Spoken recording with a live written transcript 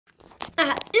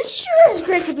It sure is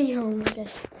great to be home again.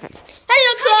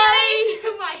 Hello,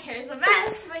 Chloe! My hair's a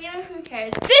mess, but you know, who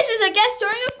cares? This is a guest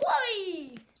story of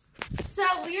Chloe! So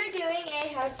we are doing a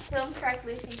house film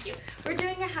correctly, thank you. We're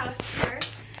doing a house tour.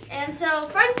 And so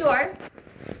front door,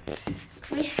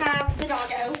 we have the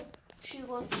doggo. She's a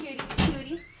little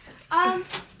cutie.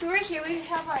 Through here we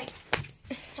have like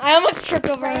I almost tripped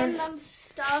over her. random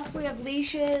stuff. We have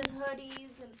leashes,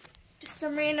 hoodies, and just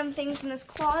some random things in this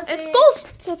closet. It's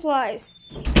school supplies.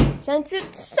 Since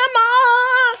it's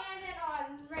summer! And then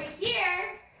on right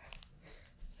here,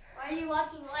 why are you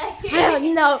walking away? I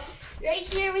don't know. Right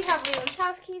here we have Leland's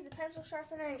house keys, a pencil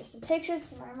sharpener, and just some pictures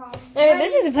from my mom. Hey,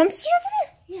 this is a pencil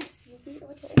sharpener? Yes, you beat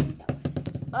what I think that was.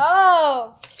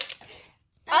 Oh.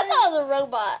 I thought it was a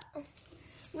robot.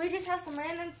 We just have some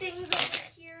random things over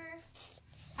here.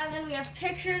 And then we have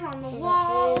pictures on the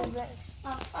wall of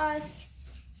us.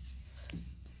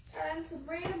 And some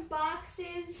random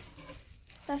boxes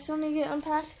that still need to get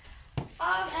unpacked.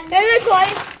 And Hey, look, Chloe.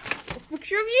 It's a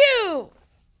picture of you.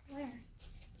 where?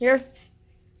 Here.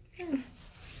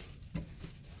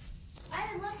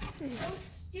 I look so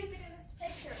stupid in this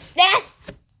picture. Yeah.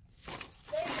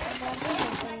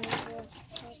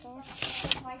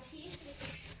 My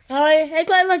teeth. Hey,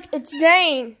 Chloe, look. It's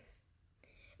Zane.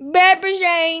 Baby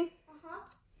Zane.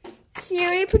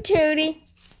 Cutie patootie.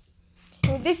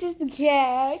 And this is the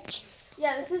couch.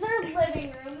 Yeah, this is our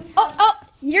living room. Oh,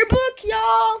 your book,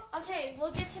 y'all. Okay,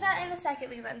 we'll get to that in a second,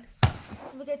 Leland.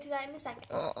 We'll get to that in a second.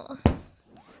 Oh,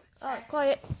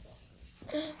 Chloe.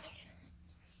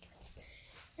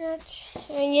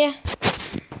 Yeah.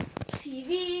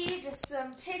 TV, just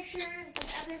some pictures and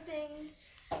other things.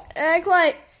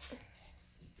 Chloe.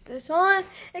 This one.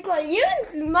 Hey, Chloe, you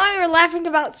and Maya were laughing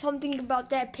about something about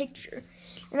that picture.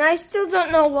 And I still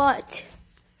don't know what.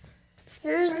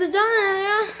 Here's the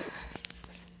donut.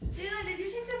 Leland, did you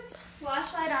take the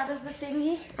flashlight out of the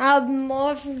thingy? I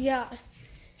forgot.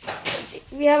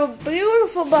 We have a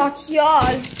beautiful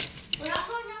backyard. We're not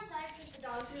going outside because the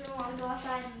dogs are going to want to go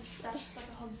outside, and that's just like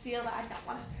a whole deal that I don't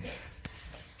want to fix.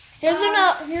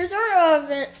 Here's our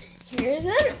oven. Here's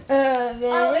an oven.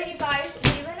 Oh, and you guys,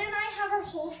 Leland and I have our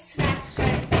whole snack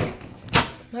pantry.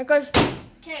 My gosh.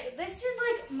 Okay, this is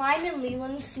like mine and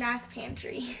Leland's snack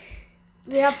pantry.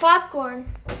 We have popcorn.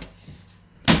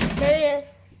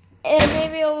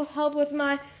 Maybe it'll help with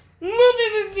my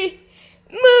film review,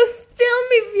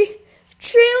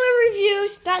 trailer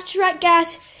reviews. That's right,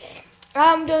 guys.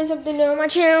 I'm doing something new on my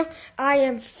channel. I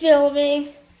am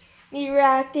filming me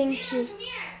reacting to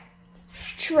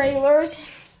trailers.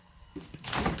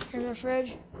 Here's my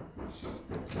fridge.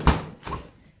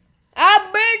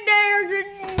 I've been there.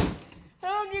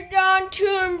 Hold it down to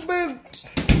him, boots.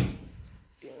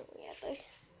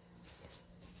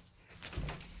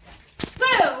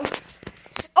 Boom!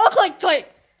 Oh, Chloe.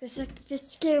 This is a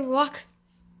sophisticated walk.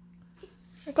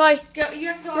 Chloe. Go, you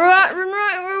have to go.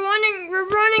 We're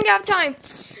running out of time.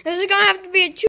 This is gonna have to be a